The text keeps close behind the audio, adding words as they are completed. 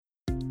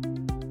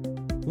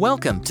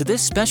Welcome to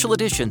this special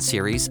edition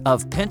series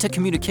of Penta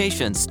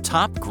Communications'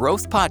 top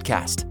growth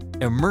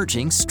podcast,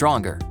 Emerging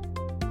Stronger.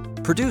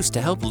 Produced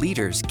to help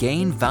leaders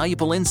gain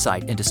valuable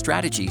insight into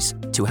strategies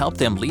to help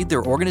them lead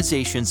their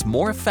organizations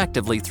more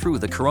effectively through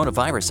the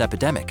coronavirus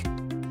epidemic.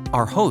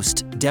 Our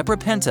host, Deborah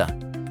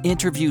Penta,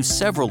 interviews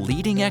several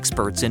leading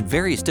experts in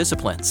various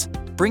disciplines,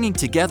 bringing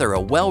together a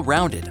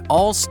well-rounded,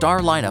 all-star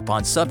lineup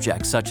on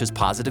subjects such as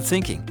positive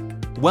thinking,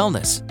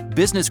 wellness,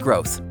 business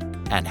growth,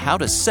 and how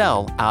to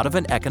sell out of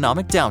an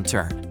economic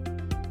downturn.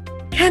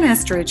 Ken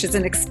Estridge is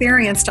an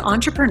experienced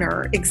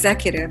entrepreneur,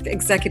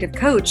 executive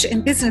coach,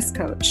 and business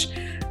coach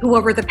who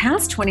over the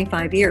past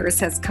 25 years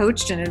has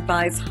coached and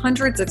advised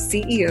hundreds of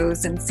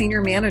CEOs and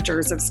senior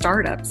managers of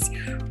startups,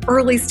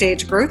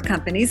 early-stage growth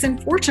companies,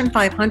 and Fortune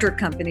 500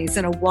 companies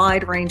in a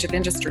wide range of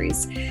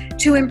industries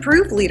to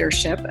improve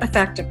leadership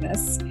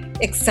effectiveness,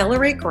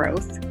 accelerate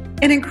growth,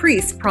 and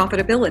increase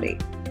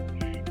profitability.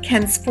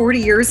 Ken's 40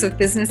 years of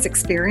business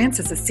experience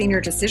as a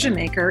senior decision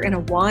maker in a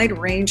wide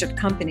range of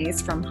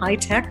companies from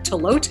high-tech to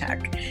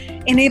low-tech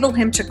enable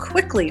him to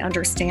quickly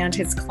understand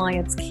his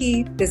clients'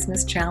 key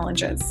business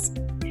challenges.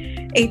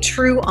 A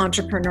true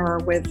entrepreneur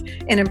with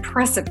an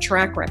impressive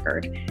track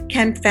record,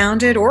 Ken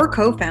founded or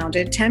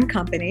co-founded 10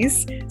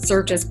 companies,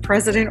 served as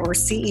president or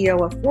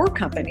CEO of 4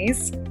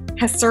 companies,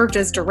 has served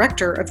as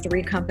director of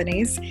 3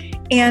 companies,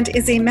 and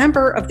is a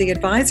member of the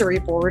advisory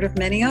board of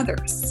many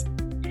others.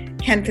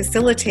 Ken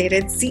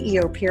facilitated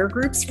CEO peer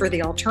groups for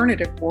the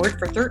Alternative Board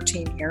for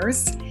 13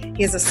 years.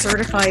 He is a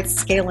certified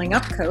scaling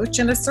up coach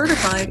and a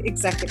certified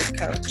executive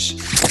coach.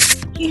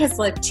 He has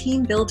led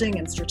team building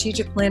and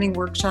strategic planning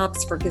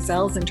workshops for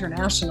Gazelles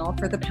International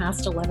for the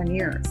past 11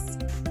 years.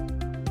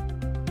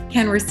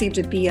 Ken received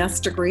a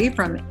BS degree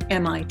from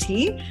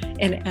MIT,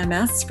 an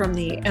MS from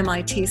the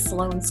MIT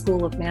Sloan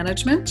School of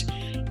Management,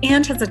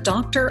 and has a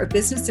Doctor of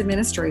Business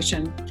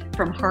Administration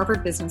from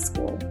Harvard Business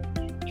School.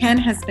 Ken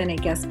has been a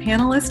guest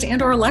panelist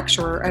and/or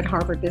lecturer at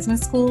Harvard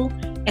Business School,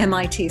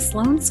 MIT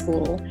Sloan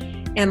School,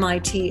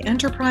 MIT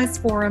Enterprise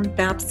Forum,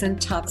 Babson,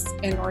 Tufts,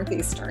 and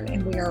Northeastern.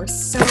 And we are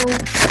so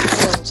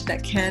thrilled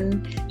that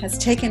Ken has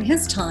taken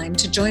his time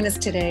to join us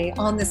today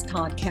on this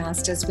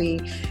podcast as we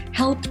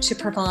help to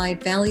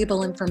provide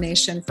valuable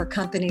information for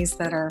companies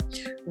that are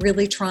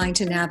really trying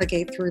to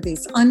navigate through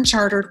these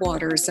uncharted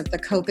waters of the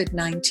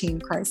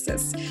COVID-19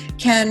 crisis.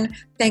 Ken,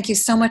 thank you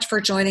so much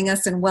for joining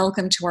us and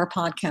welcome to our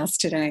podcast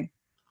today.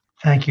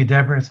 Thank you,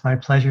 Deborah. It's my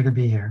pleasure to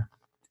be here.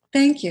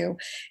 Thank you.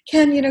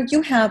 Ken,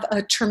 you have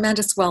a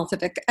tremendous wealth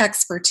of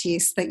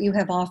expertise that you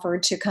have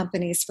offered to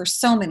companies for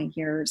so many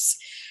years.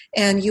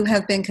 And you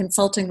have been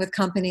consulting with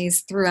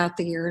companies throughout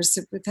the years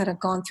that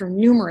have gone through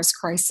numerous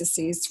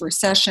crises,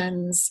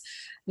 recessions,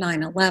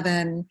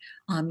 9/11.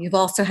 You've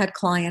also had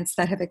clients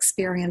that have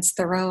experienced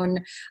their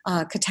own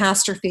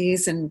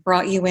catastrophes and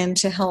brought you in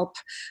to help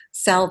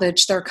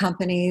salvage their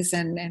companies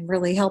and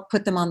really help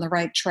put them on the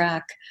right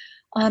track.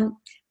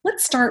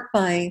 Let's start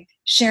by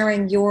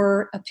sharing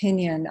your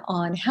opinion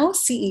on how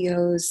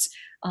CEOs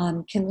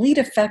can lead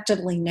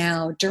effectively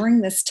now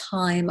during this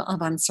time of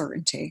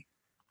uncertainty.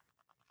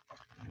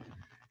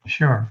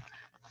 Sure.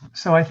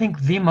 So I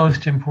think the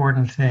most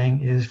important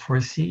thing is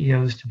for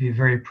CEOs to be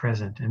very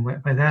present.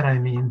 And by that I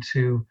mean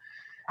to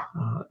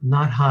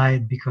not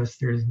hide because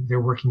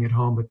they're working at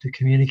home, but to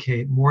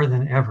communicate more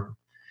than ever.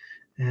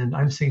 And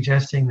I'm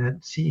suggesting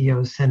that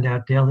CEOs send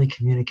out daily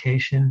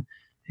communication.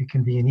 It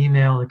can be an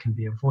email, it can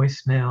be a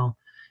voicemail,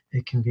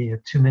 it can be a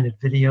 2-minute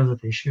video that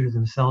they shoot of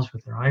themselves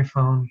with their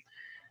iPhone.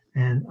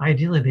 And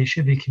ideally, they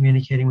should be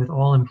communicating with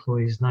all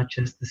employees, not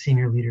just the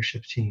senior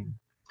leadership team.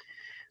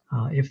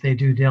 If they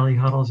do daily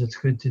huddles, it's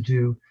good to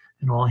do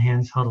an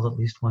all-hands huddle at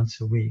least once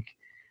a week.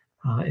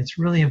 It's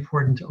really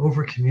important to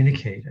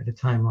over-communicate at a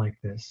time like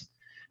this.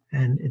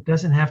 And it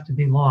doesn't have to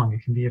be long.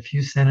 It can be a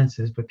few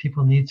sentences, but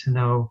people need to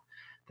know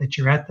that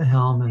you're at the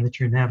helm and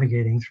that you're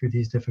navigating through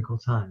these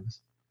difficult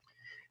times.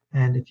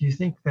 And if you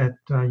think that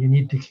you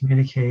need to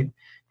communicate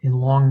in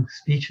long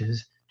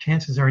speeches,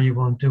 chances are you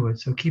won't do it.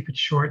 So keep it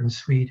short and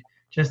sweet.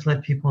 Just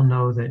let people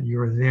know that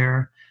you're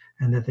there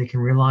and that they can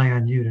rely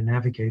on you to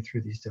navigate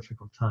through these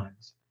difficult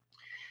times.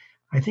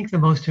 I think the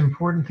most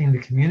important thing to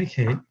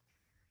communicate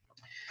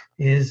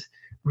is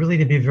really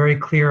to be very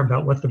clear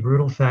about what the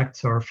brutal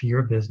facts are for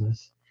your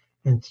business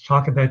and to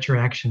talk about your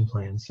action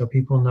plans so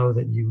people know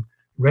that you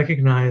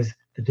recognize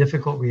the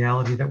difficult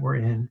reality that we're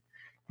in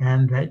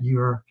and that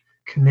you're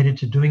committed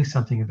to doing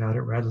something about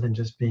it rather than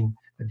just being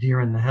a deer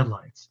in the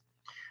headlights.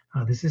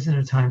 This isn't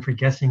a time for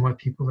guessing what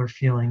people are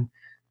feeling,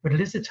 but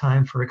it is a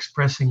time for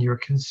expressing your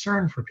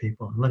concern for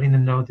people and letting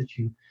them know that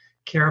you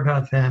care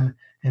about them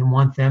and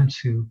want them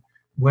to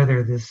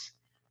weather this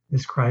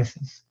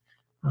crisis.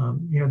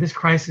 This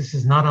crisis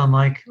is not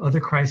unlike other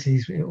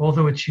crises,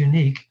 although it's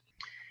unique.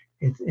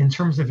 In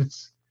terms of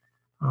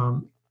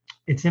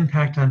its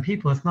impact on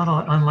people, it's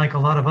not unlike a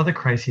lot of other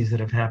crises that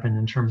have happened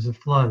in terms of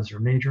floods or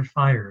major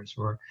fires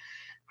or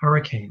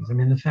hurricanes. I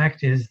mean, the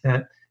fact is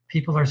that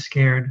people are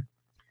scared.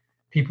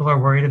 People are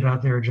worried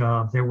about their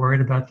job. They're worried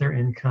about their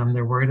income.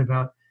 They're worried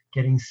about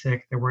getting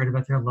sick. They're worried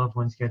about their loved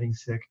ones getting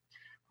sick.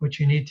 what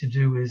you need to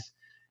do is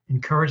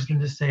encourage them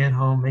to stay at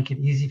home, make it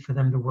easy for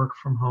them to work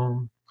from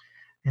home,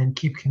 and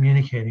keep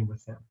communicating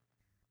with them.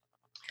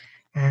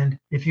 And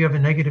if you have a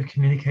negative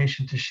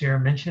communication to share,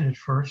 mention it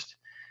first,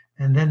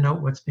 and then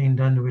note what's being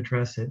done to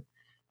address it.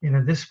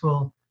 This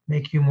will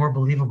make you more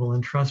believable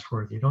and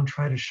trustworthy. Don't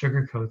try to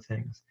sugarcoat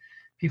things.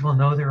 People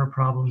know there are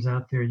problems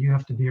out there. You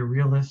have to be a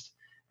realist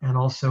and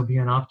also be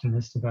an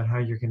optimist about how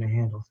you're going to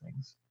handle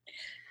things.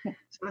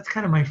 So that's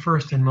kind of my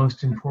first and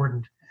most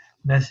important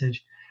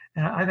message.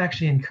 And I've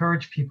actually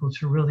encouraged people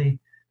to really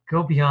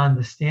go beyond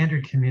the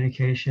standard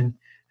communication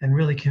and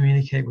really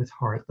communicate with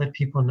heart. Let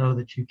people know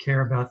that you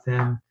care about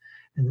them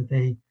and that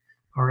they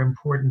are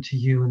important to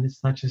you, and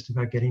it's not just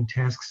about getting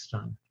tasks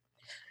done.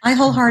 I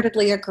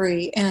wholeheartedly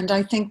agree. And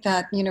I think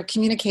that,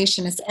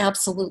 communication is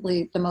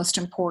absolutely the most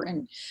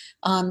important.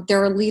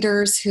 There are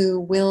leaders who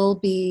will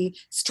be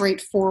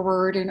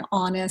straightforward and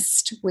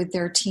honest with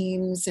their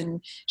teams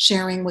and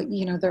sharing what,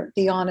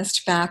 the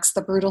honest facts,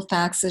 the brutal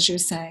facts, as you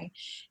say.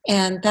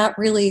 And that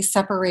really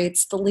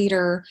separates the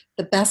leader,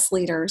 the best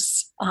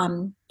leaders,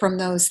 from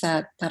those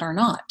that are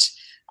not.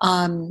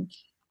 And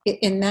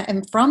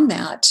from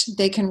that,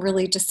 they can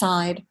really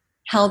decide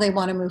how they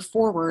want to move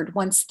forward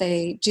once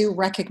they do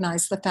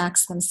recognize the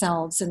facts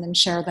themselves and then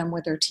share them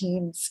with their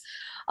teams.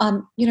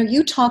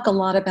 You talk a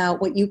lot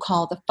about what you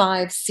call the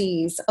 5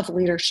 C's of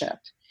leadership.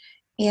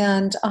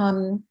 And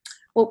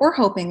what we're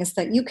hoping is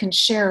that you can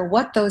share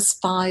what those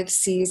 5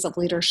 C's of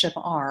leadership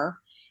are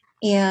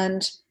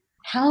and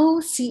how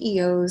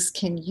CEOs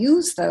can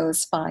use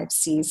those 5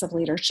 C's of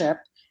leadership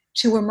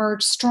to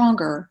emerge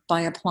stronger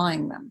by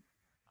applying them.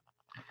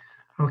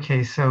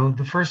 Okay, so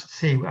the first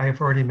C I've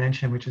already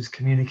mentioned, which is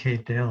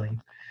communicate daily.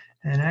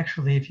 And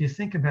actually, if you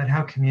think about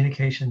how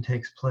communication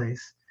takes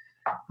place,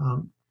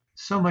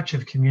 so much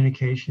of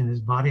communication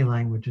is body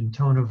language and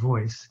tone of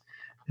voice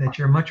that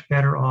you're much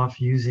better off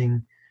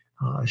using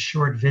a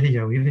short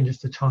video, even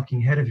just a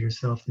talking head of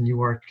yourself, than you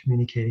are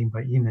communicating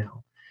by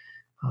email.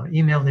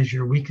 Email is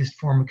your weakest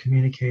form of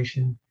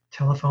communication.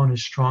 Telephone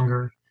is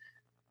stronger.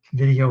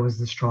 Video is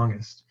the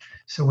strongest.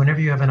 So whenever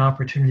you have an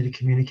opportunity to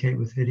communicate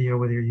with video,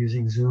 whether you're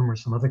using Zoom or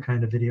some other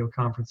kind of video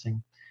conferencing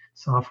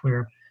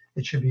software,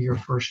 it should be your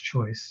first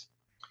choice.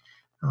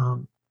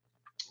 The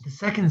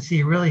second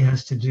C really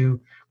has to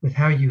do with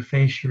how you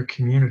face your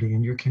community,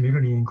 and your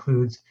community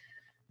includes,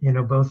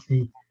 both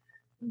the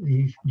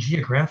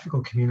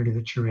geographical community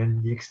that you're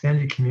in, the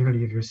extended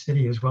community of your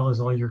city, as well as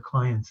all your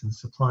clients and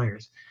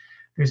suppliers.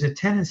 There's a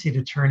tendency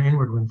to turn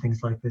inward when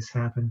things like this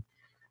happen.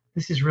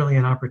 This is really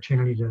an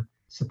opportunity to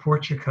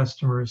support your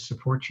customers,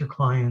 support your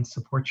clients,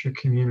 support your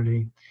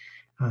community,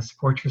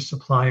 support your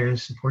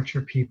suppliers, support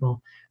your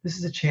people. This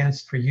is a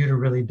chance for you to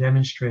really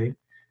demonstrate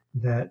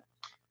that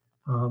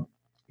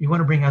you want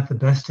to bring out the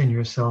best in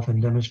yourself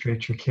and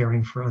demonstrate you're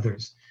caring for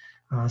others.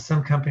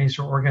 Some companies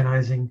are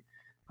organizing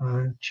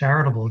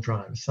charitable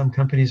drives. Some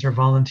companies are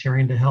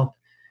volunteering to help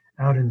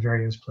out in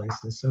various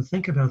places. So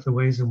think about the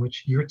ways in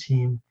which your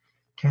team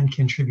can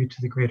contribute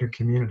to the greater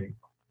community.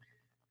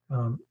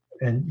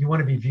 And you want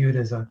to be viewed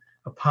as a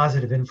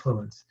positive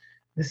influence.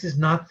 This is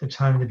not the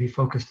time to be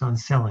focused on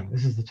selling.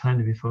 This is the time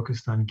to be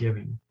focused on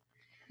giving.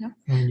 Yep.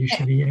 And you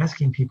should be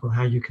asking people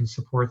how you can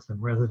support them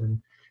rather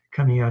than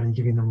coming out and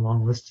giving them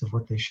long lists of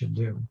what they should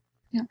do.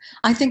 Yeah,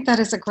 I think that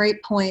is a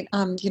great point.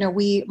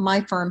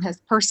 My firm has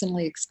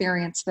personally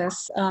experienced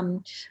this.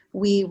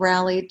 We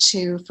rallied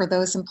for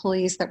those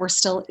employees that were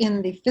still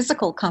in the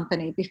physical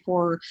company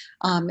before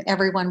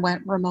everyone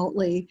went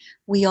remotely.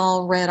 We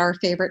all read our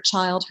favorite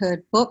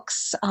childhood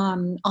books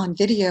on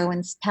video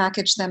and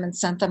packaged them and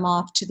sent them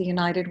off to the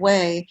United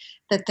Way,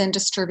 that then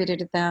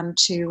distributed them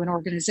to an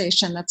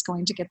organization that's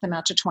going to get them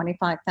out to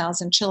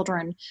 25,000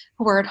 children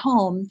who are at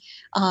home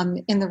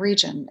in the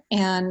region.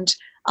 And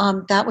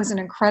that was an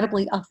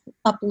incredibly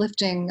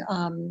uplifting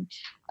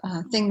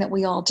thing that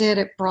we all did.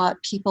 It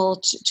brought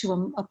people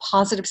to a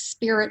positive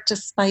spirit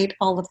despite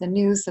all of the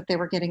news that they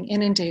were getting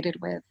inundated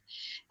with.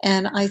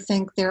 And I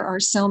think there are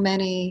so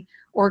many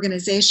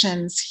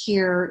organizations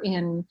here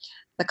in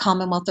the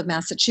Commonwealth of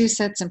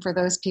Massachusetts, and for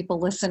those people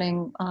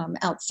listening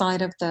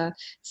outside of the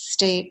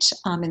state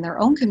in their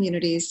own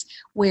communities,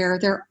 where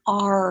there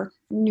are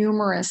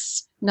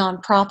numerous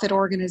nonprofit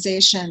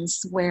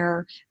organizations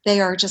where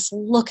they are just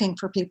looking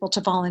for people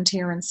to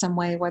volunteer in some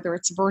way, whether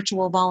it's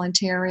virtual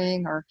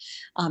volunteering or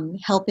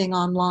helping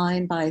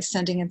online by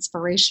sending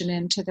inspiration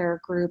into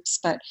their groups.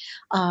 But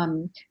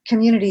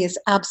community is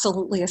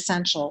absolutely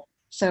essential.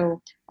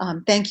 So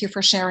thank you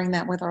for sharing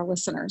that with our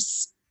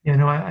listeners.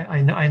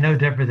 I know,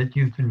 Deborah, that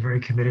you've been very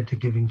committed to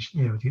giving,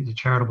 to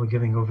charitable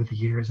giving over the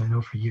years. I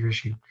know for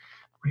years you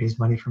raised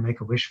money for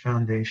Make-A-Wish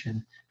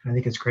Foundation, and I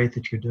think it's great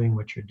that you're doing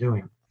what you're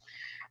doing.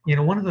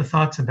 One of the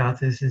thoughts about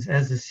this is,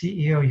 as a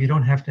CEO, you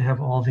don't have to have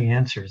all the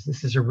answers.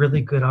 This is a really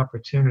good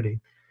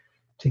opportunity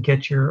to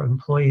get your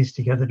employees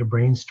together to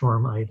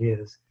brainstorm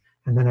ideas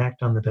and then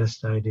act on the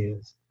best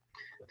ideas.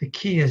 The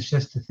key is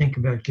just to think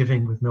about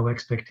giving with no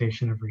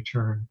expectation of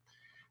return.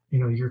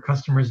 Your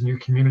customers and your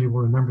community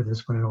will remember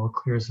this when it all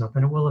clears up,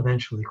 and it will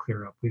eventually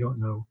clear up. We don't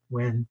know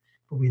when,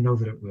 but we know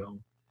that it will.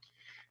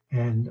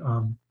 And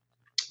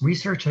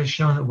research has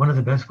shown that one of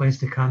the best ways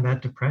to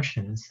combat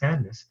depression and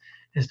sadness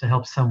is to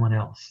help someone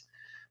else.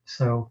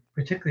 So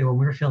particularly when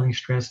we're feeling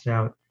stressed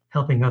out,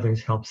 helping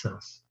others helps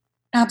us.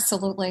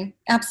 Absolutely.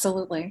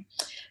 Absolutely.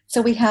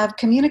 So we have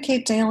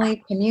communicate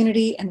daily,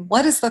 community, and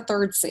what is the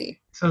third C?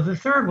 So the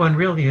third one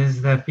really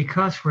is that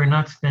because we're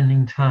not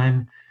spending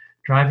time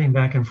driving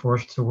back and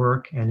forth to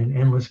work and in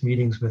endless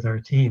meetings with our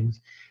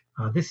teams,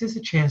 this is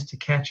a chance to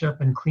catch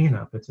up and clean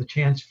up. It's a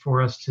chance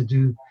for us to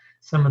do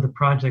some of the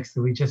projects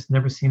that we just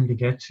never seem to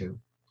get to.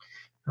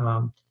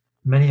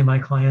 Many of my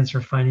clients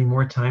are finding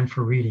more time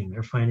for reading.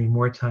 They're finding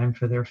more time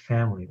for their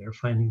family. They're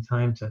finding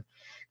time to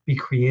be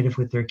creative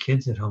with their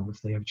kids at home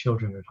if they have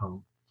children at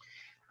home.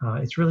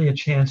 It's really a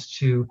chance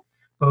to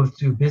both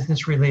do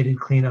business-related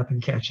cleanup and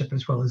catch-up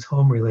as well as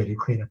home-related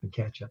cleanup and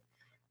catch-up.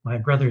 My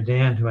brother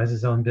Dan, who has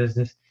his own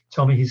business,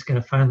 told me he's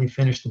going to finally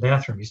finish the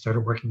bathroom he started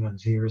working on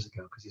 2 years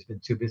ago because he's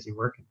been too busy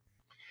working.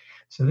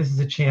 So this is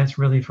a chance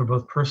really for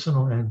both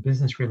personal and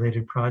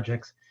business-related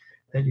projects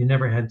that you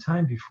never had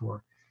time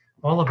before.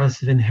 All of us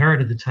have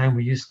inherited the time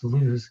we used to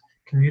lose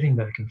commuting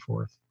back and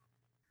forth.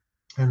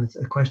 And it's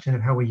a question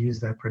of how we use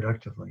that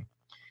productively.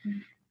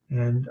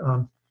 And,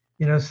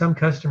 some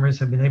customers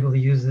have been able to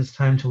use this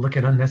time to look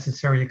at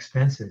unnecessary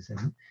expenses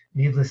and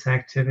needless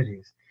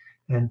activities.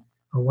 And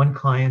one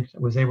client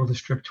was able to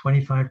strip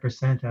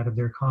 25% out of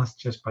their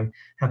costs just by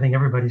having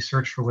everybody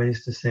search for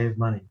ways to save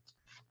money.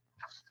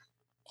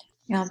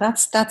 Yeah,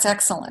 that's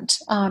excellent.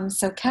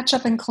 So catch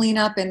up and clean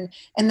up, and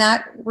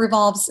that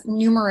revolves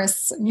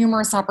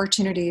numerous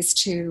opportunities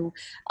to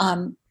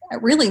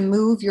really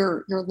move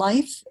your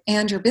life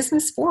and your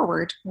business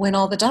forward when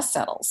all the dust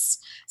settles.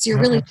 So you're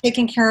really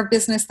taking care of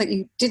business that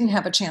you didn't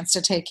have a chance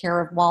to take care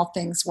of while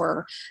things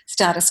were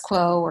status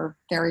quo or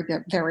very,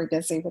 very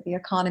busy with the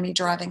economy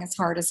driving as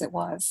hard as it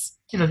was.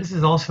 This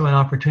is also an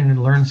opportunity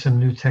to learn some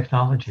new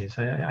technologies.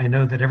 I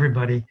know that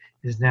everybody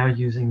is now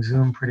using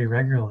Zoom pretty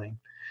regularly.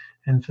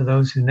 And for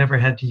those who never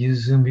had to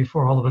use Zoom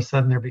before, all of a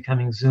sudden they're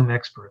becoming Zoom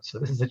experts. So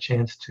this is a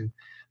chance to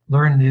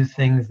learn new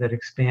things that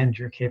expand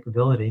your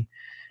capability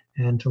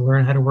and to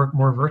learn how to work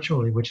more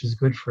virtually, which is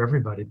good for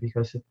everybody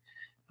because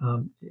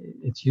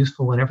it's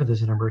useful whenever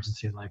there's an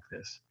emergency like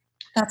this.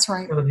 That's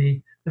right. So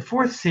the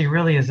fourth C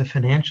really is a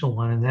financial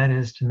one, and that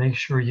is to make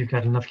sure you've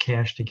got enough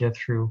cash to get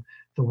through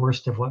the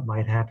worst of what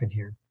might happen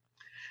here.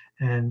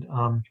 And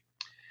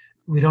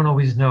we don't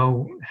always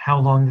know how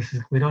long this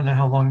is. We don't know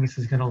how long this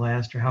is going to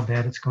last or how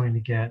bad it's going to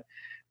get,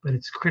 but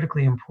it's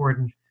critically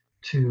important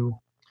to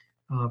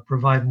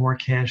provide more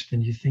cash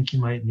than you think you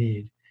might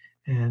need,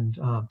 and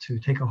to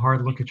take a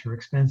hard look at your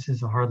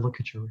expenses, a hard look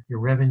at your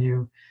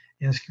revenue.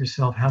 Ask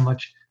yourself how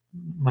much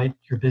might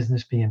your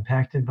business be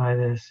impacted by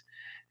this,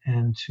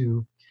 and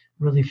to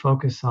really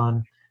focus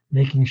on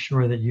making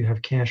sure that you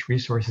have cash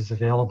resources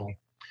available.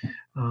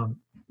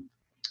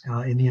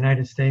 In the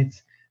United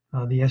States,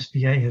 the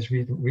SBA has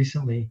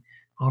recently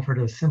offered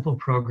a simple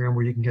program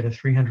where you can get a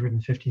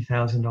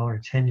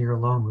 $350,000 10-year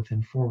loan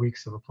within 4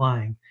 weeks of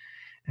applying.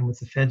 And with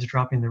the feds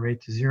dropping the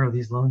rate to zero,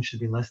 these loans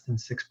should be less than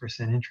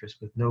 6% interest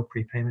with no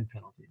prepayment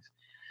penalties.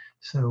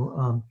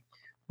 So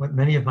what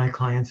many of my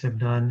clients have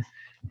done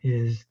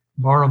is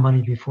borrow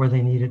money before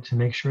they need it to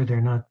make sure they're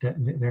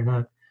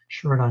not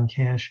short on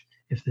cash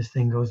if this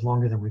thing goes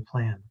longer than we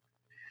plan.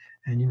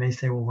 And you may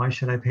say, well, why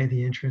should I pay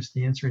the interest?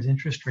 The answer is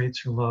interest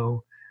rates are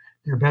low.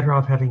 You're better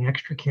off having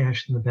extra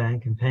cash in the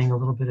bank and paying a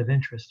little bit of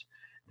interest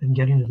than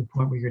getting to the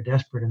point where you're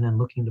desperate and then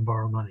looking to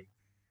borrow money.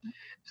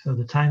 So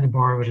the time to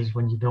borrow it is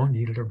when you don't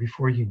need it or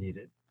before you need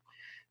it.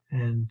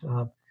 And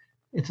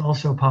it's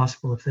also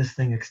possible, if this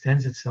thing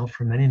extends itself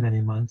for many,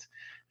 many months,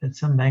 that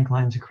some bank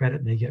lines of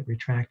credit may get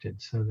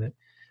retracted. So that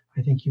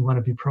I think you want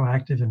to be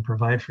proactive and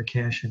provide for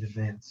cash in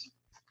advance.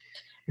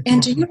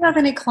 And do you have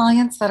any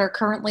clients that are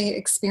currently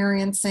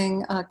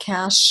experiencing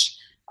cash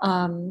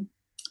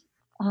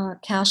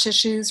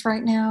issues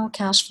right now,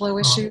 cash flow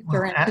issues?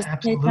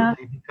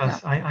 Absolutely,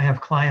 because I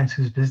have clients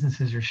whose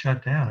businesses are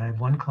shut down. I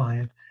have one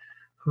client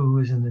who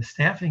is in the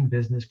staffing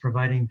business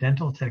providing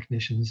dental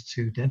technicians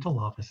to dental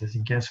offices,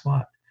 and guess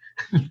what?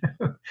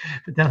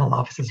 The dental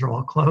offices are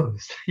all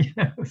closed.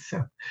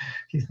 So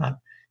he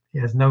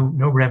has no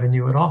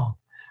revenue at all.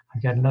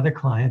 I've got another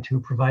client who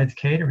provides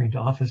catering to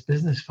office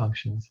business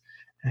functions,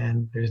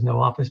 and there's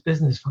no office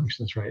business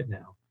functions right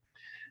now.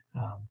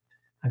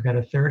 I've got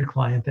a third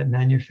client that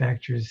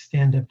manufactures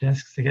stand-up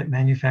desks that get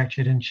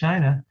manufactured in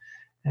China,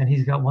 and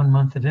he's got 1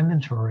 month of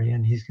inventory,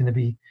 and he's going to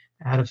be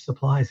out of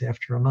supplies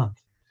after a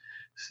month.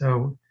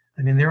 So,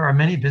 I mean, there are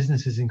many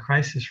businesses in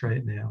crisis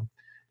right now,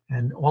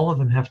 and all of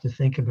them have to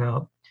think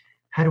about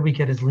how do we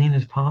get as lean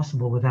as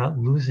possible without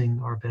losing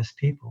our best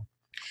people.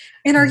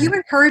 And are you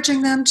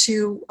encouraging them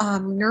to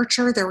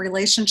nurture their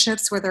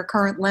relationships with their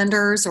current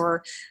lenders,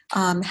 or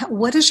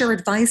what is your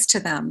advice to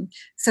them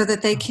so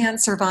that they can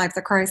survive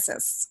the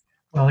crisis?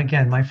 Well,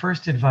 again, my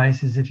first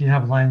advice is if you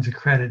have lines of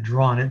credit,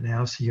 draw on it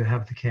now so you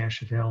have the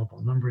cash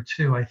available. Number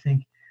two, I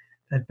think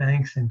that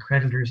banks and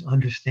creditors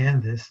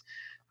understand this,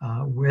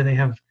 where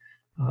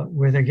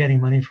they're getting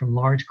money from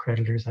large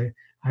creditors.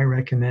 I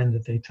recommend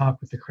that they talk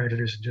with the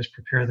creditors and just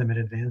prepare them in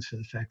advance for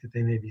the fact that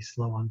they may be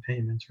slow on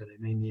payments or they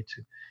may need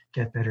to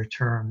get better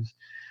terms.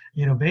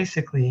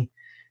 Basically,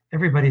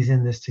 everybody's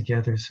in this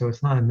together, so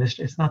it's not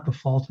it's not the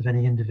fault of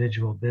any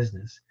individual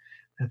business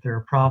that there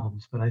are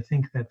problems, but I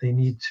think that they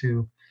need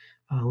to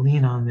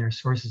lean on their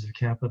sources of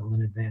capital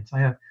in advance.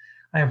 I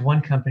have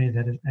one company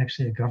that is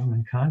actually a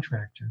government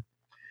contractor,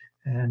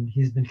 and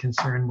he's been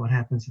concerned what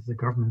happens if the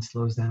government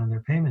slows down on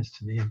their payments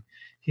to me, and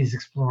he's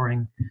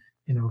exploring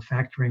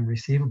factoring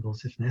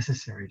receivables if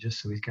necessary,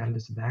 just so he's got it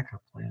as a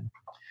backup plan.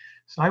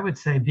 So I would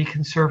say be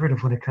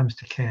conservative when it comes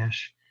to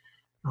cash.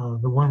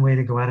 The one way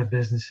to go out of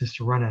business is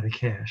to run out of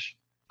cash.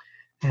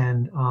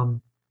 And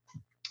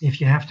if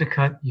you have to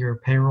cut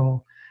your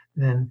payroll,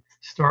 then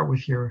start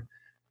with your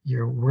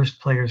worst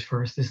players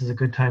first. This is a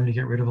good time to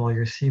get rid of all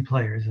your C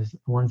players, as the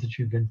ones that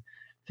you've been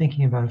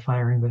thinking about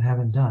firing but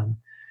haven't done.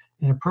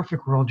 In a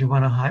perfect world, you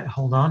want to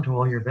hold on to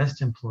all your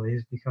best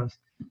employees, because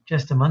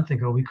just a month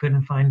ago, we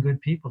couldn't find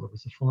good people. It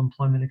was a full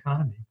employment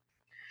economy.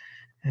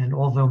 And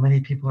although many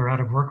people are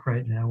out of work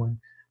right now, when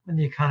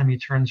the economy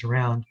turns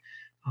around,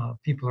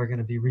 people are going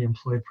to be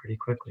reemployed pretty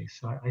quickly.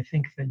 So I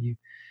think that you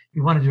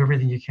want to do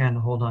everything you can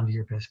to hold on to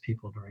your best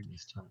people during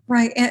this time.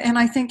 Right, and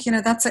I think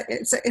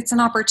it's an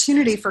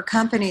opportunity for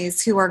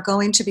companies who are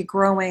going to be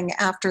growing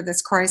after this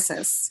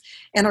crisis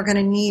and are going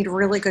to need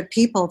really good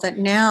people. That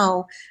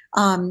now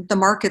the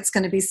market's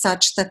going to be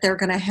such that they're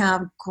going to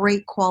have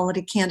great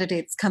quality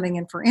candidates coming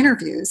in for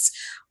interviews,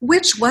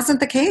 which wasn't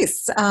the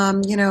case.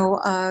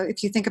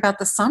 If you think about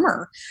the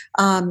summer,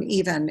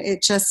 even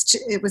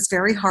it was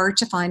very hard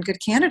to find good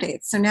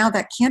candidates. So now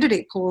that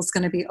candidate pool is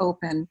going to be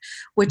open,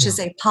 which is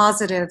a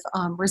positive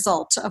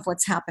result of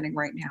what's happening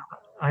right now.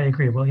 I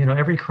agree. Well,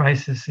 every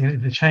crisis,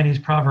 the Chinese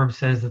proverb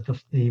says that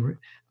the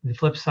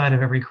flip side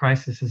of every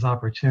crisis is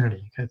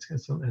opportunity. I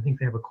think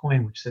they have a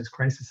coin which says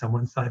crisis on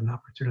one side and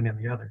opportunity on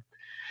the other.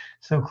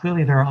 So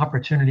clearly there are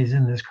opportunities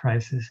in this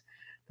crisis.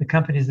 The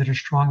companies that are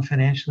strong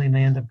financially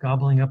may end up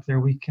gobbling up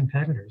their weak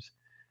competitors.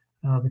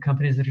 The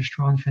companies that are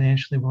strong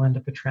financially will end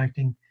up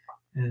attracting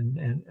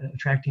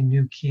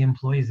new key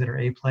employees that are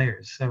A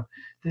players. So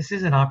this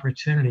is an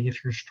opportunity,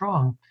 if you're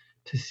strong,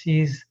 to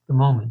seize the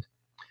moment.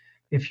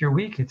 If you're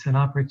weak, it's an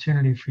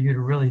opportunity for you to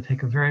really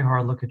take a very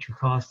hard look at your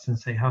costs and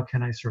say, how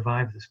can I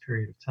survive this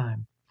period of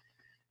time?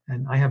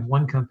 And I have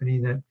one company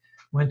that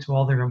went to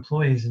all their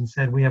employees and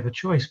said, we have a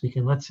choice. We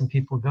can let some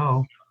people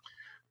go,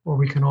 or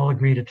we can all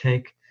agree to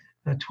take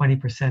a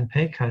 20%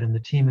 pay cut. And the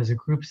team as a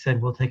group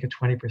said, we'll take a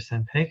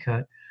 20% pay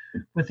cut,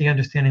 with the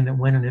understanding that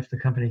when and if the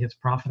company gets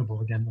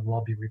profitable again, we'll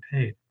all be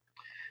repaid.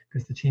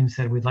 Because the team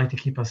said, we'd like to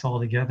keep us all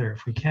together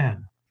if we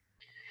can.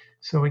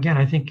 So again,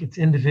 I think it's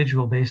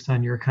individual based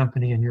on your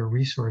company and your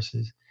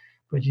resources,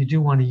 but you do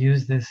want to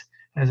use this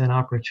as an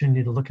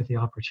opportunity to look at the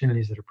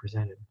opportunities that are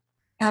presented.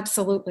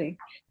 Absolutely.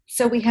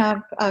 So we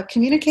have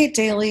communicate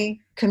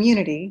daily,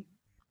 community,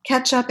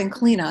 catch up and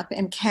clean up,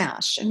 and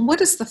cash. And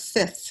what is the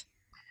fifth?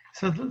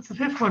 So the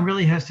fifth one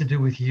really has to do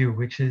with you,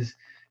 which is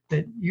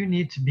that you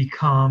need to be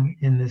calm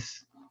in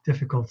this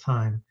difficult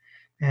time.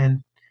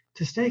 And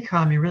to stay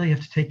calm, you really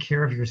have to take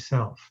care of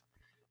yourself.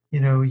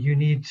 You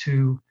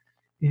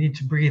need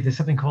to breathe. There's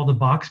something called the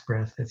box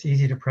breath that's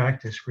easy to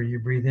practice, where you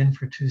breathe in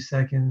for 2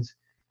 seconds,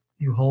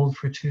 you hold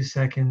for 2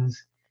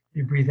 seconds,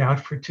 you breathe out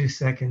for 2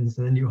 seconds,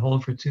 and then you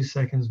hold for 2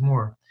 seconds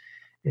more.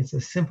 It's a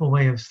simple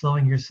way of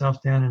slowing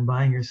yourself down and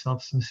buying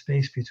yourself some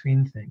space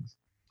between things.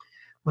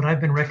 What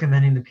I've been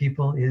recommending to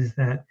people is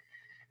that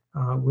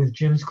with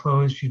gyms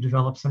closed, you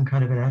develop some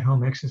kind of an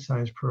at-home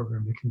exercise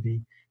program.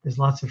 There's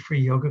lots of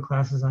free yoga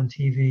classes on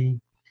TV.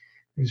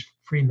 There's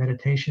free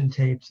meditation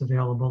tapes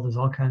available. There's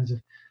all kinds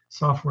of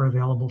software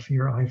available for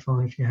your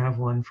iPhone if you have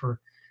one for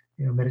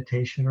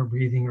meditation or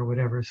breathing or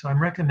whatever. So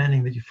I'm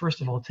recommending that you first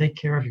of all take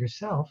care of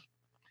yourself,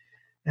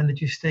 and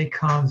that you stay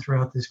calm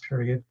throughout this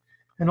period,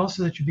 and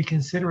also that you be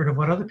considerate of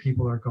what other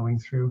people are going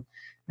through,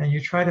 and you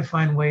try to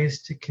find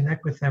ways to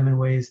connect with them in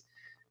ways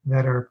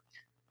that are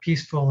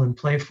peaceful and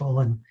playful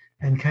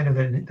and kind of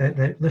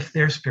that lift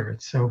their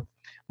spirits. So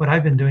what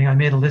I've been doing, I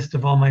made a list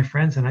of all my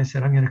friends, and I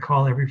said I'm going to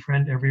call every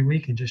friend every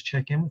week and just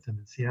check in with them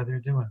and see how they're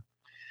doing.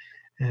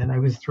 And I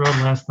was thrilled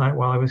last night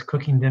while I was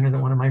cooking dinner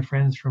that one of my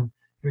friends from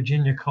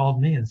Virginia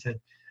called me and said,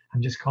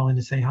 I'm just calling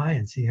to say hi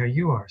and see how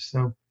you are.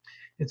 So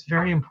it's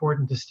very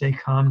important to stay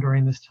calm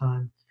during this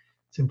time.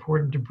 It's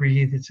important to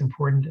breathe. It's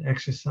important to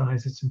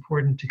exercise. It's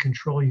important to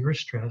control your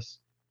stress.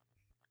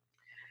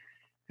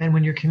 And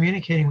when you're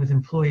communicating with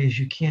employees,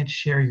 you can't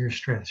share your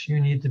stress.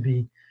 You need to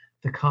be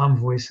the calm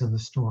voice in the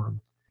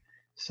storm.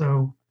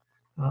 So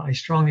I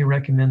strongly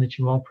recommend that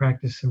you all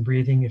practice some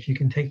breathing. If you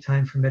can take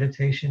time for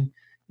meditation,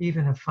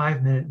 even a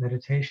 5-minute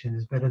meditation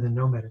is better than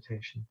no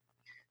meditation.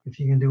 If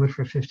you can do it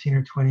for 15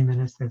 or 20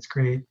 minutes, that's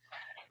great.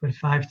 But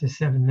 5 to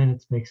 7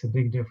 minutes makes a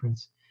big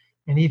difference.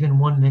 And even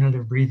 1 minute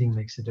of breathing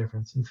makes a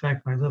difference. In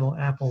fact, my little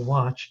Apple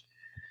Watch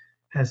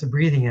has a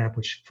breathing app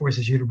which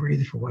forces you to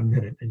breathe for 1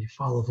 minute, and you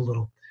follow the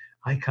little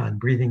icon,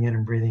 breathing in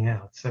and breathing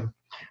out. So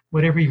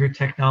whatever your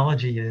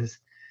technology is,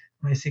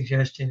 my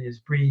suggestion is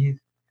breathe,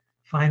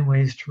 find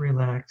ways to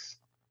relax,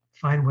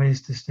 find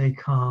ways to stay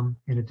calm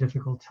in a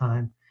difficult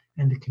time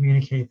and to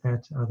communicate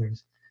that to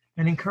others.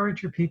 And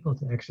encourage your people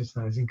to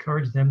exercise,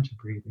 encourage them to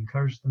breathe,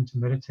 encourage them to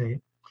meditate,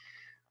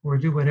 or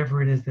do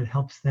whatever it is that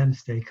helps them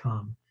stay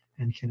calm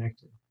and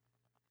connected.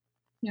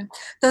 Yeah,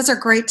 those are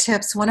great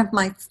tips. One of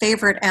my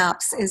favorite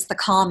apps is the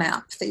Calm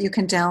app that you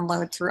can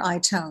download through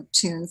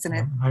iTunes.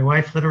 And my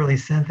wife literally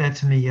sent that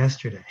to me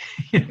yesterday.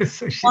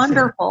 So she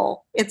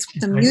wonderful.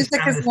 The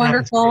music is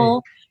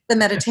wonderful. The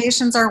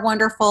meditations are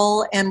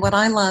wonderful. And what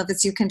I love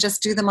is you can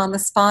just do them on the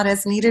spot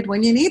as needed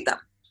when you need them.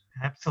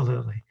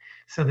 Absolutely.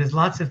 So there's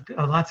lots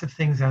of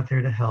things out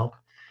there to help.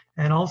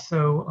 And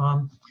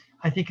also,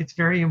 I think it's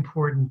very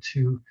important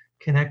to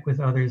connect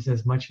with others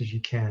as much as you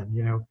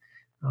can.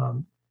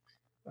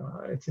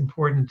 It's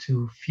important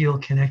to feel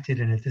connected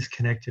in a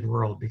disconnected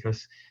world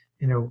because,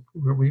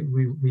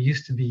 we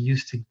used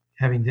to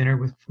having dinner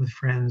with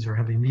friends or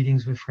having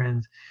meetings with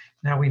friends.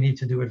 Now we need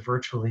to do it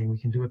virtually, and we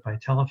can do it by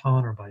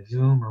telephone or by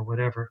Zoom or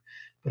whatever.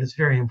 But it's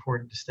very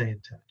important to stay in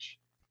touch.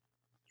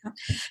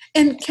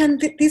 And Ken,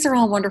 these are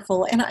all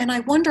wonderful. And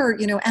I wonder,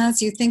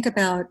 as you think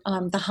about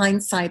the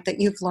hindsight that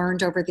you've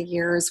learned over the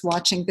years,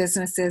 watching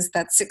businesses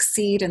that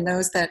succeed and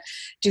those that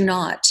do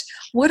not,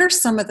 what are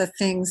some of the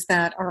things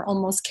that are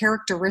almost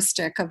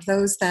characteristic of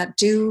those that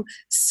do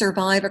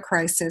survive a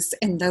crisis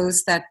and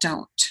those that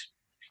don't?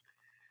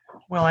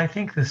 Well, I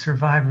think the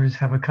survivors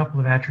have a couple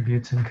of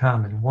attributes in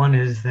common. One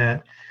is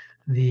that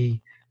the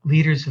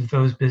leaders of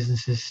those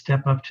businesses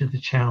step up to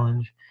the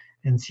challenge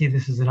and see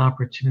this as an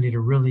opportunity to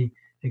really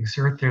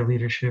exert their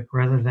leadership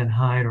rather than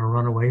hide or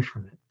run away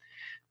from it.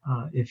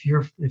 If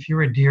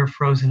you're a deer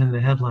frozen in the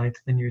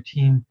headlights, then your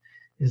team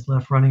is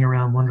left running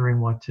around wondering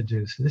what to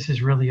do. So this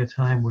is really a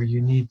time where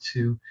you need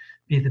to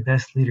be the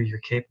best leader you're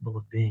capable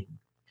of being.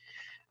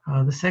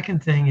 The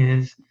second thing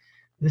is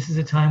this is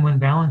a time when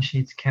balance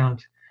sheets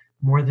count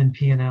more than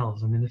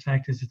P&Ls. I mean, the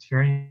fact is it's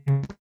very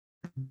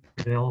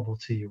available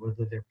to you,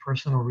 whether they're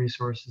personal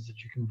resources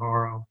that you can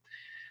borrow.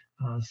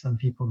 Some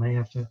people may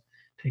have to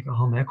take a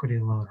home equity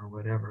loan or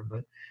whatever,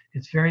 but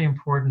it's very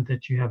important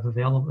that you have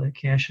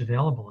cash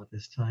available at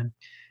this time.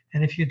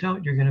 And if you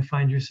don't, you're going to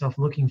find yourself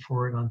looking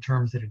for it on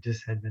terms that are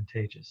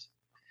disadvantageous.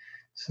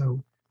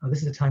 So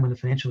this is a time when the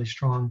financially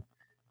strong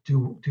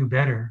do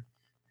better,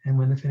 and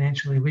when the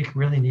financially weak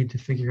really need to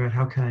figure out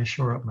how can I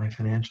shore up my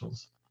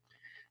financials.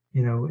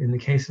 In the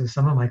case of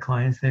some of my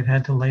clients, they've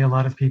had to lay a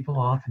lot of people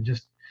off and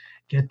just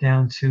get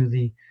down to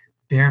the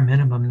bare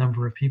minimum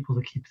number of people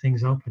to keep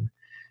things open.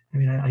 I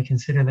mean, I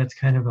consider that's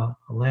kind of a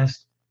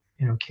last,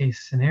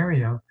 case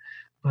scenario.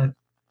 But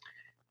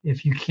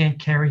if you can't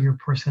carry your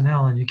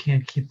personnel and you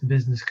can't keep the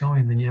business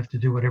going, then you have to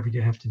do whatever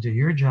you have to do.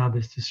 Your job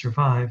is to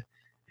survive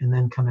and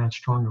then come out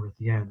stronger at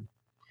the end.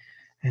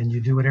 And you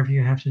do whatever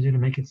you have to do to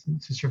make it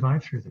to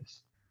survive through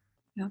this.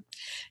 Yeah,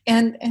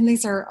 and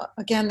these are,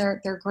 again,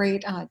 they're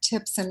great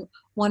tips. And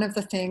one of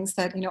the things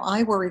that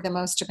I worry the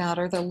most about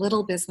are the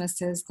little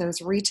businesses,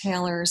 those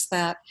retailers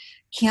that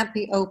can't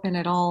be open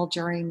at all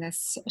during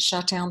this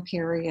shutdown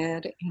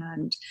period,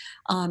 and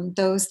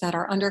those that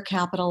are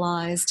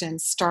undercapitalized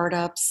and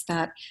startups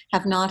that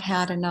have not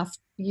had enough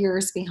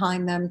years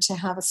behind them to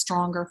have a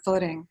stronger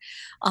footing.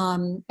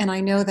 And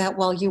I know that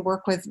while you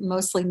work with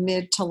mostly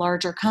mid to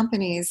larger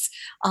companies,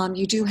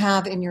 you do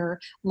have in your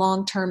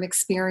long-term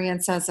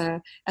experience as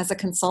a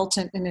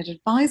consultant and an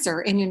advisor,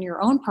 and in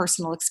your own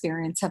personal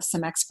experience have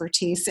some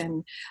expertise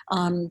in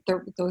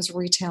those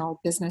retail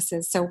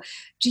businesses. So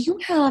do you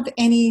have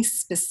any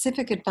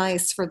specific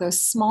advice for those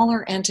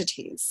smaller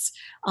entities,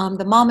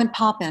 the mom and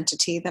pop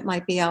entity that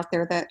might be out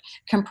there that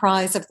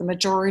comprise of the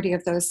majority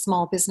of those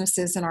small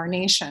businesses in our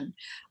nation?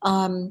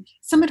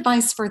 Some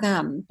advice for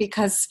them,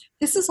 because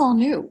this is all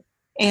new,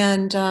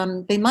 and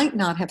they might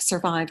not have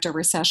survived a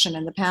recession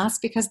in the past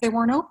because they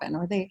weren't open,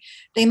 or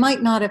they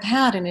might not have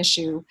had an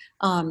issue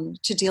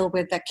to deal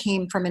with that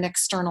came from an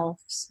external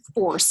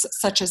force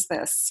such as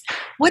this.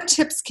 What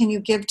tips can you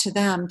give to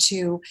them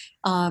to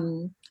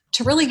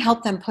really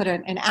help them put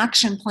an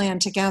action plan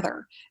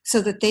together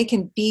so that they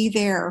can be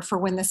there for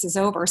when this is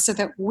over, so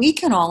that we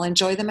can all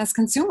enjoy them as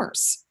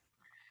consumers?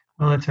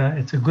 Well,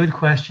 it's a good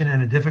question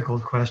and a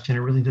difficult question.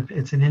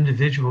 It's an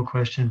individual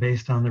question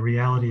based on the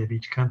reality of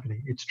each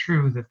company. It's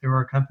true that there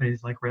are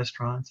companies like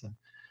restaurants and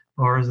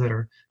bars that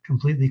are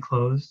completely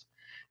closed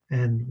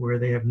and where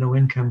they have no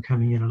income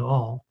coming in at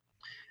all.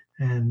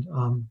 And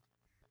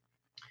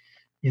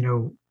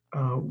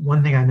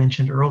one thing I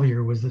mentioned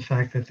earlier was the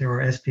fact that there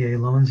are SBA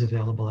loans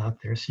available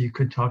out there. So you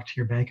could talk to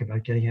your bank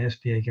about getting an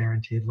SBA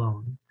guaranteed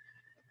loan,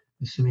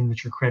 assuming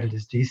that your credit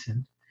is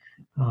decent.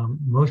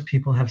 Most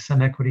people have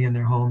some equity in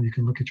their home. You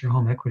can look at your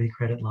home equity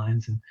credit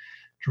lines and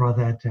draw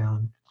that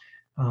down.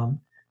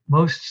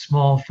 Most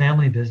small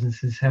family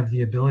businesses have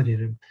the ability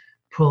to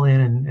pull in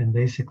and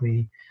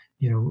basically,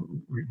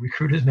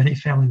 recruit as many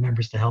family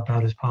members to help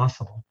out as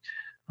possible.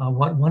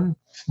 What one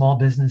small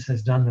business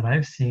has done that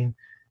I've seen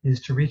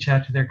is to reach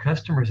out to their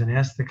customers and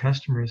ask the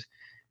customers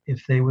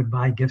if they would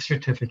buy gift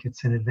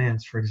certificates in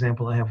advance. For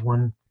example, I have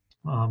one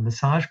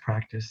massage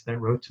practice that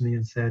wrote to me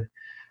and said,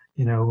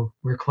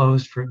 we're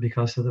closed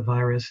because of the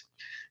virus.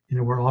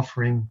 we're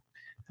offering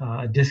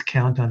a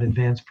discount on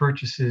advanced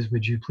purchases.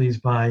 Would you please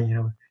buy,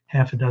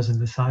 half a dozen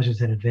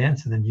massages in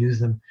advance and then use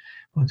them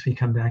once we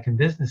come back in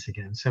business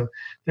again? So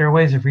there are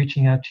ways of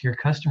reaching out to your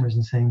customers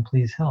and saying,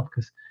 please help,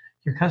 because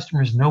your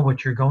customers know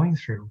what you're going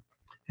through,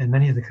 and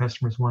many of the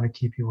customers want to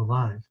keep you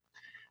alive.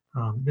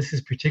 This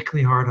is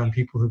particularly hard on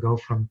people who go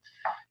from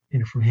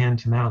hand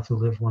to mouth, who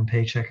live one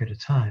paycheck at a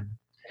time.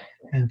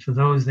 And for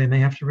those, they may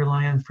have to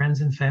rely on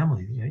friends and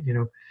family.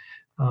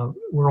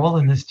 We're all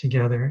in this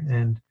together,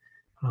 and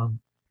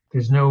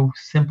there's no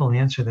simple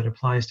answer that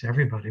applies to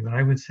everybody, but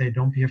I would say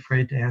don't be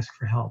afraid to ask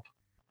for help.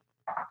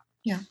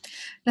 Yeah,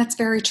 that's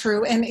very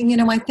true. And,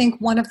 I think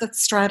one of the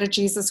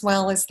strategies as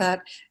well is that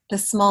the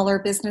smaller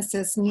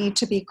businesses need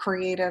to be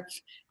creative.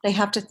 They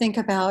have to think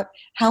about,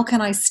 how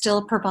can I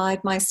still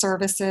provide my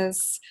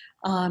services?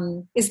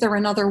 Is there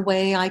another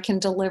way I can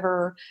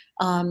deliver?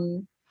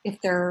 If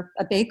they're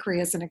a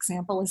bakery, as an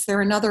example, is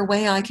there another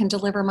way I can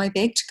deliver my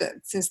baked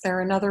goods? Is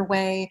there another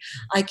way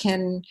I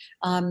can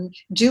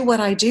do what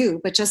I do,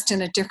 but just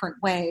in a different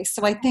way?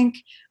 So I think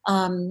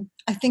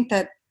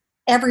that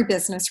every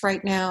business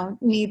right now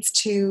needs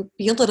to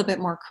be a little bit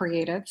more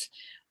creative,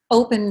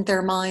 open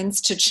their minds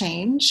to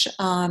change,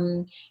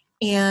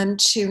 and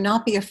to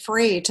not be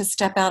afraid to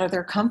step out of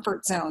their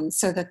comfort zone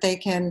so that they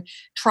can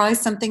try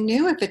something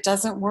new. If it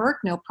doesn't work,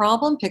 no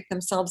problem, pick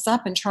themselves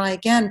up and try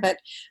again. But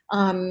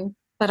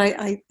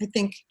I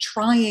think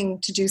trying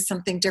to do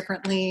something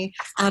differently,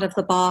 out of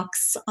the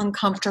box,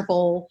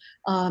 uncomfortable,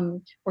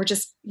 or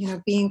just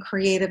being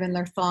creative in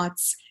their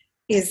thoughts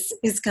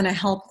is going to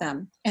help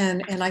them.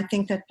 And I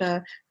think that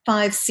the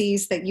 5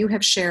 C's that you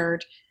have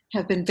shared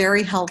have been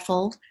very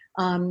helpful,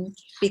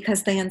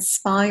 because they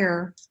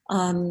inspire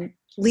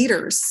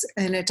leaders.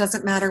 And it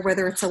doesn't matter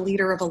whether it's a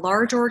leader of a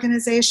large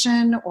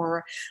organization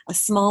or a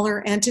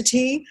smaller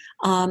entity,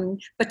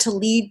 but to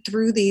lead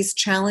through these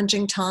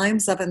challenging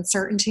times of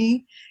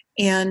uncertainty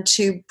and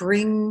to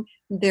bring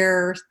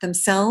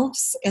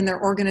themselves and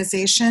their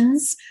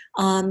organizations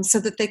so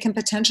that they can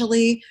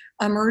potentially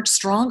emerge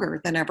stronger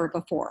than ever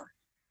before.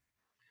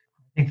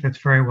 I think that's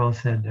very well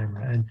said,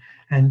 Deborah.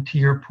 And to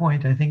your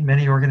point, I think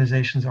many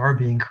organizations are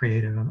being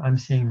creative. I'm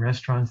seeing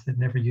restaurants that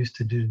never used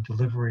to do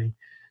delivery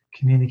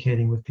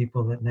communicating with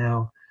people that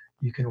now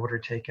you can order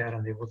takeout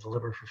and they will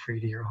deliver for free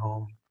to your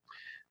home.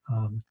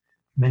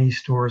 Many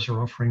stores are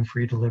offering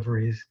free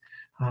deliveries.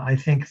 I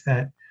think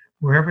that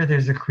wherever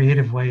there's a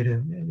creative way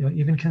to,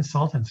 even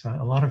consultants,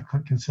 a lot of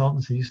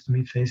consultants who used to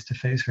meet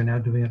face-to-face are now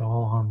doing it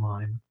all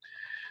online.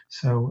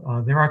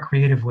 So there are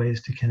creative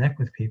ways to connect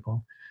with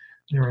people.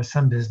 There are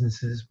some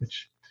businesses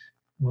which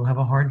will have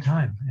a hard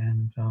time,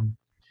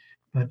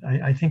 but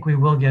I think we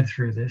will get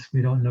through this.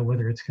 We don't know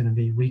whether it's going to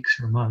be weeks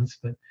or months,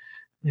 but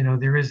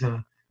there is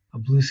a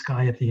blue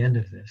sky at the end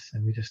of this,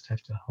 and we just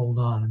have to hold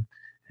on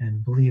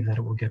and believe that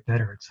it will get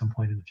better at some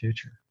point in the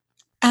future.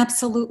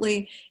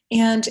 Absolutely.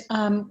 And,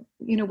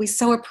 we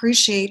so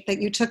appreciate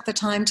that you took the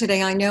time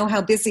today. I know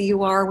how busy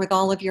you are with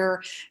all of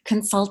your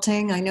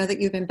consulting. I know that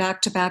you've been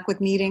back to back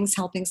with meetings,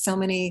 helping so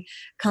many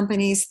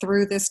companies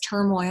through this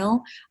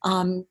turmoil.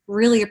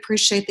 Really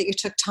appreciate that you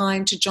took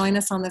time to join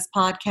us on this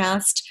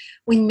podcast.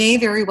 We may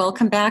very well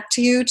come back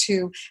to you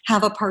to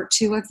have a part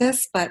 2 of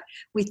this, but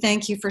we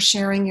thank you for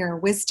sharing your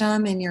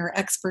wisdom and your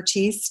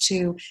expertise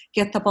to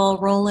get the ball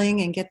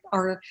rolling and get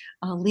our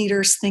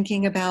leaders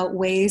thinking about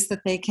ways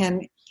that they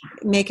can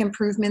make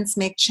improvements,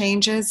 make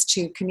changes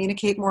to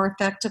communicate more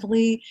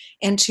effectively,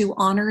 and to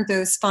honor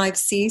those 5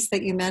 C's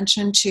that you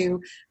mentioned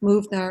to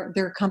move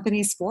their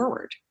companies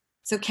forward.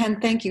 So Ken,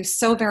 thank you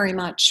so very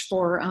much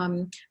for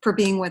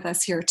being with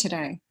us here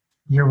today.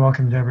 You're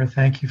welcome, Deborah.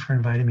 Thank you for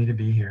inviting me to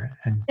be here.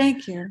 And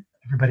thank you.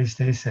 Everybody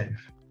stay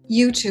safe.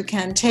 You too,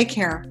 Ken. Take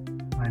care.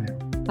 Bye now.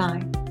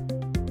 Bye.